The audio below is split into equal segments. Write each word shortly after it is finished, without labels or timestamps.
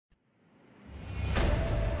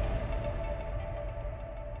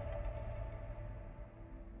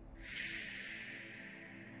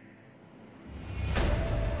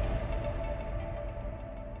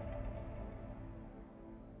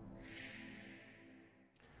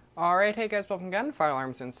Alright, hey guys, welcome again to Fire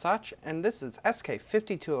Alarms and Such, and this is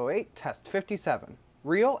SK5208 Test 57,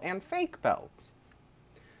 Real and Fake Bells.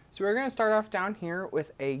 So we're going to start off down here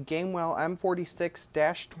with a Gamewell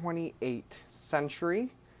M46-28 Century.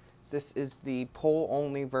 This is the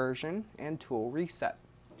pole-only version and tool reset.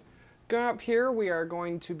 Going up here, we are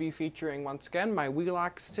going to be featuring, once again, my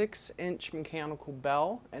Wheelock 6-inch mechanical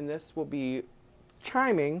bell, and this will be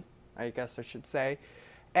chiming, I guess I should say,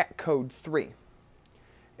 at code 3.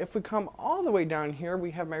 If we come all the way down here, we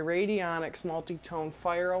have my Radionics multi-tone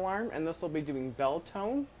fire alarm, and this will be doing bell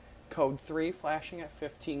tone, code 3, flashing at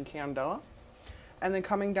 15 candela. And then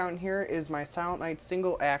coming down here is my Silent Night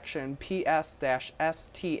single action PS-STAK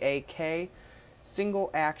single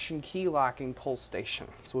action key locking pulse station.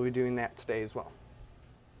 So we'll be doing that today as well.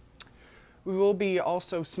 We will be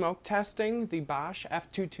also smoke testing the Bosch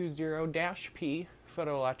F220-P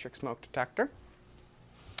photoelectric smoke detector.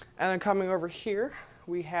 And then coming over here,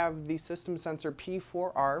 we have the system sensor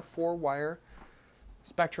P4R 4-wire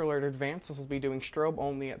Spectral Alert Advanced. This will be doing strobe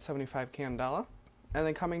only at 75 candela. And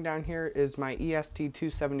then coming down here is my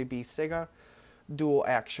EST270B SIGA dual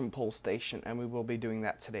action pulse station, and we will be doing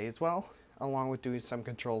that today as well, along with doing some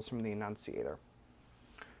controls from the annunciator.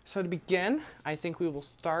 So to begin, I think we will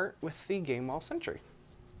start with the Gamewell Century.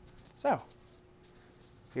 So,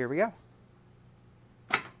 here we go.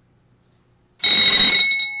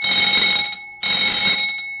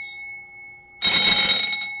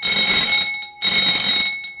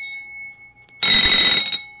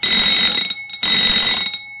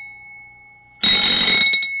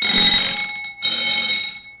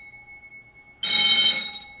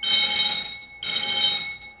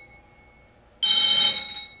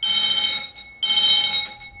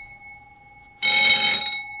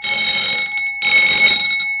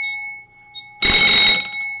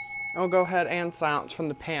 I'll go ahead and silence from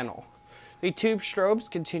the panel. The tube strobes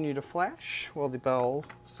continue to flash while the bell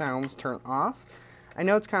sounds turn off. I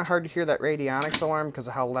know it's kind of hard to hear that Radionics alarm because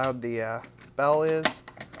of how loud the bell is,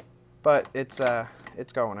 but it's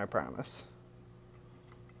going, I promise.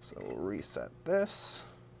 So we'll reset this.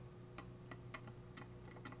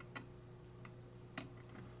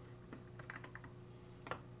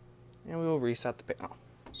 And we will reset the panel.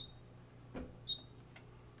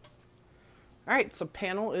 Alright, so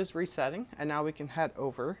panel is resetting, and now we can head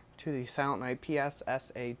over to the Silent Night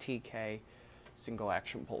PS-SATK single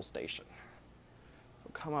action pulse station.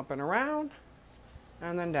 We'll come up and around,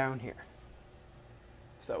 and then down here.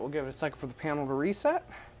 So we'll give it a second for the panel to reset.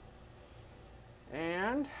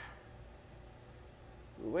 And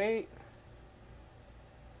we wait.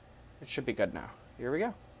 It should be good now. Here we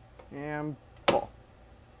go. And pull.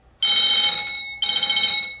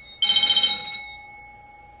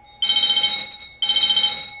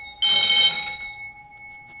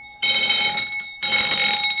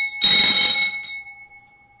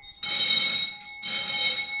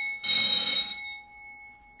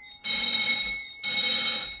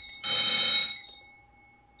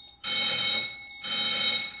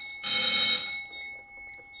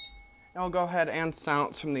 I'll go ahead and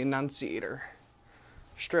silence from the annunciator.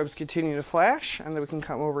 Strobes continue to flash, and then we can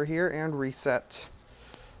come over here and reset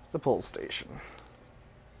the pulse station.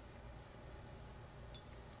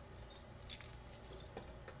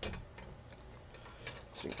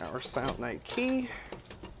 Using our Silent Night key.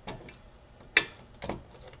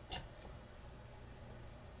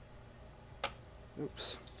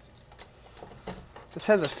 Oops. This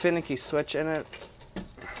has a finicky switch in it,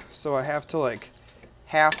 so I have to like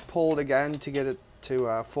half pull it again to get it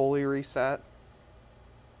to fully reset.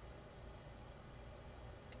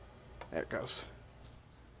 There it goes.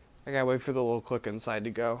 I gotta wait for the little click inside to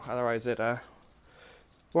go, otherwise it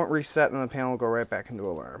won't reset and the panel will go right back into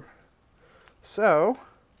alarm. So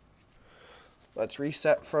let's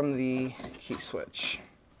reset from the key switch.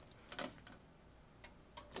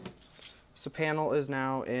 So panel is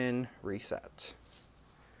now in reset,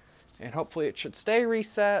 and hopefully it should stay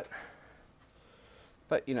reset,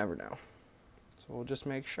 but you never know. So we'll just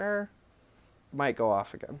make sure. It might go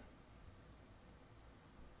off again.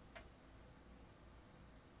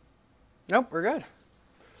 Nope, we're good.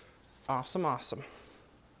 Awesome, awesome.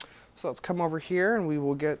 So let's come over here and we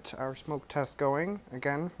will get our smoke test going.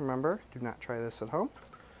 Again, remember, do not try this at home.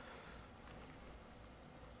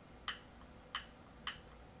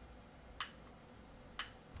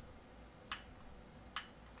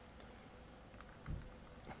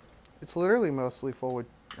 It's literally mostly full with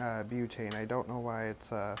butane. I don't know why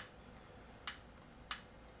it's not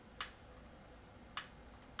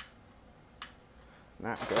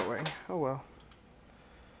going. Oh well.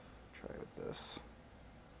 Try with this.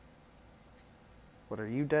 What, are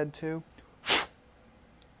you dead too?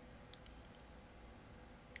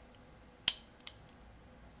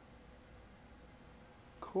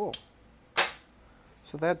 Cool.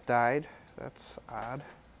 So that died. That's odd.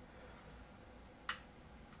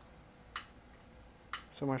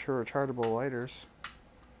 So much for rechargeable lighters.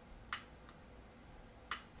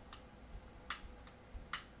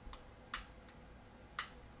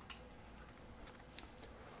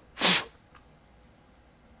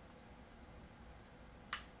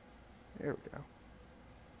 There we go.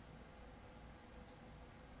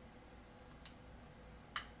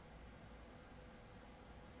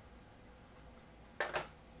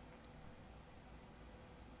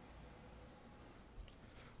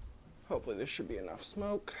 Hopefully this should be enough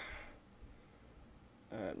smoke.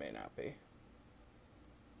 It may not be.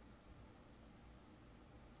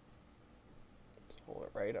 Let's hold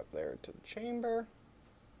it right up there to the chamber.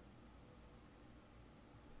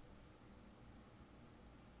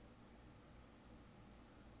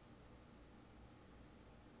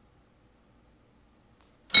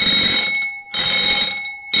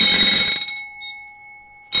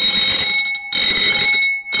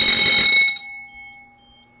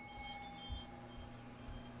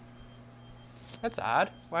 That's odd.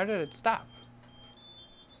 Why did it stop?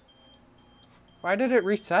 Why did it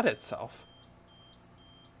reset itself?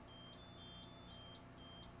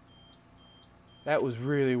 That was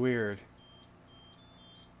really weird.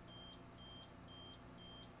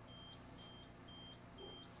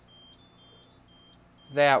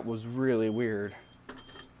 That was really weird.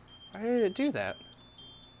 Why did it do that?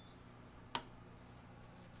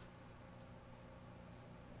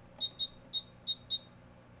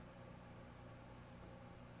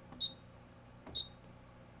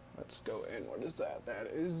 Let's go in. What is that? That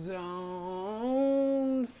is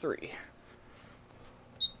zone 3.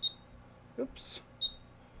 Oops.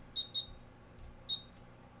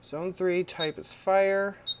 Zone 3, type is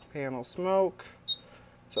fire, panel smoke.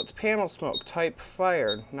 So it's panel smoke, type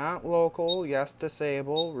fire, not local, yes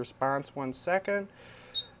disable, response 1 second.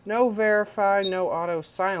 No verify, no auto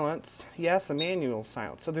silence, yes a manual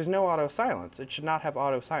silence. So there's no auto silence. It should not have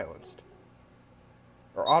auto silenced.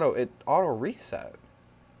 Or auto reset.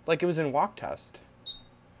 Like it was in walk test.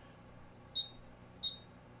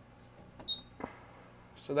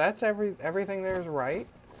 So that's everything there is right.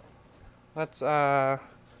 Let's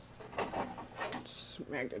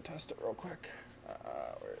magnet test it real quick.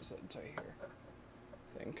 Where is it? It's right here,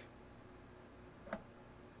 I think.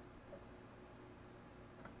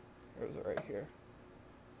 Or is it right here?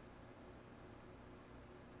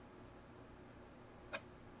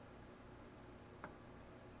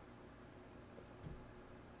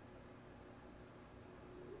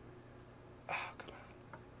 Oh, come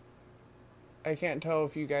on. I can't tell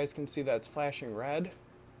if you guys can see that's flashing red.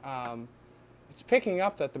 It's picking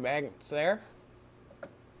up that the magnet's there.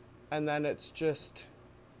 And then it's just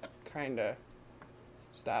kind of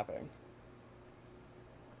stopping.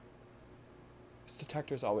 This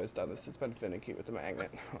detector's always done this. It's been finicky with the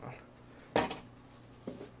magnet. Hold on.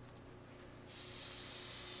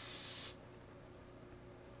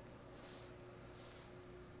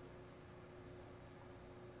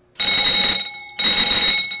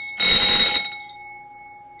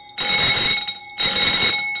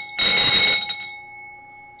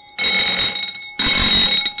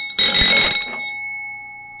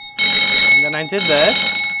 And then I did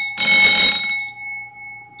this.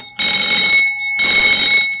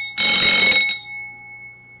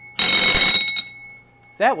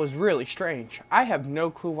 That was really strange. I have no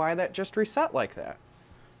clue why that just reset like that.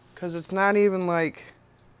 Because it's not even like...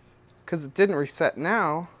 Because it didn't reset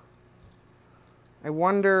now. I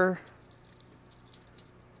wonder...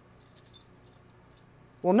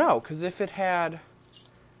 Well, no, because if it had...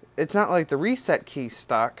 It's not like the reset key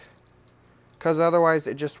stuck. Because otherwise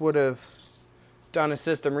it just would have done a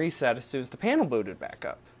system reset as soon as the panel booted back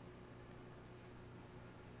up.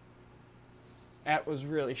 That was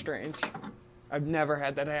really strange. I've never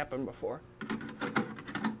had that happen before.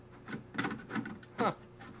 Huh.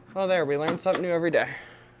 Well, there, we learn something new every day.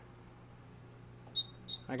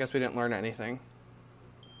 I guess we didn't learn anything.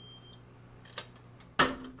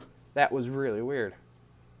 That was really weird.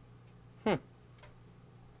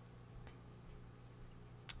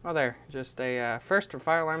 Oh, there. Just a first for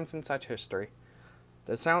fire alarms and such history.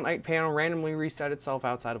 The Silent Night panel randomly reset itself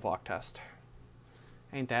outside of walk test.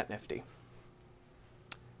 Ain't that nifty.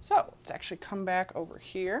 So, let's actually come back over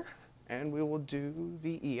here, and we will do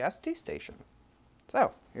the ESD station.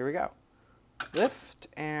 So, here we go. Lift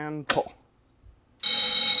and pull.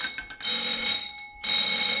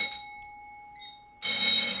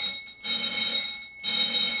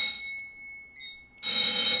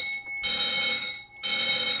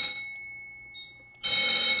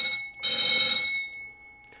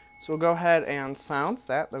 So So we'll go ahead and silence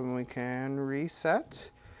that, then we can reset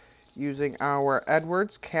using our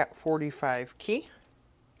Edwards Cat 45 key.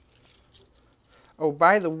 Oh,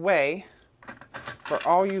 by the way, for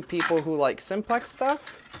all you people who like simplex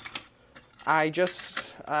stuff, I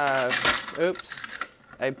just, I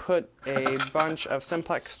put a bunch of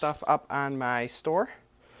simplex stuff up on my store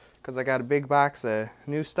because I got a big box of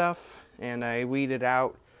new stuff and I weeded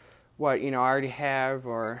out what, I already have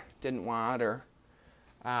or didn't want, or,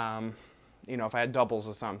 if I had doubles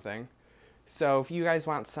or something. So if you guys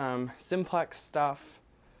want some simplex stuff,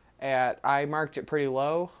 I marked it pretty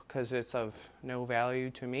low because it's of no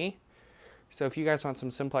value to me. So if you guys want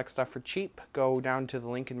some simplex stuff for cheap, go down to the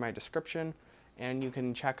link in my description and you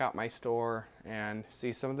can check out my store and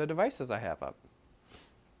see some of the devices I have up.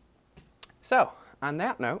 So on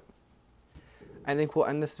that note, I think we'll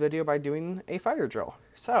end this video by doing a fire drill.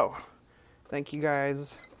 So thank you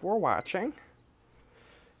guys for watching,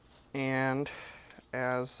 and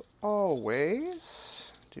as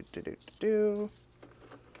always,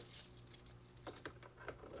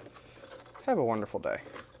 have a wonderful day.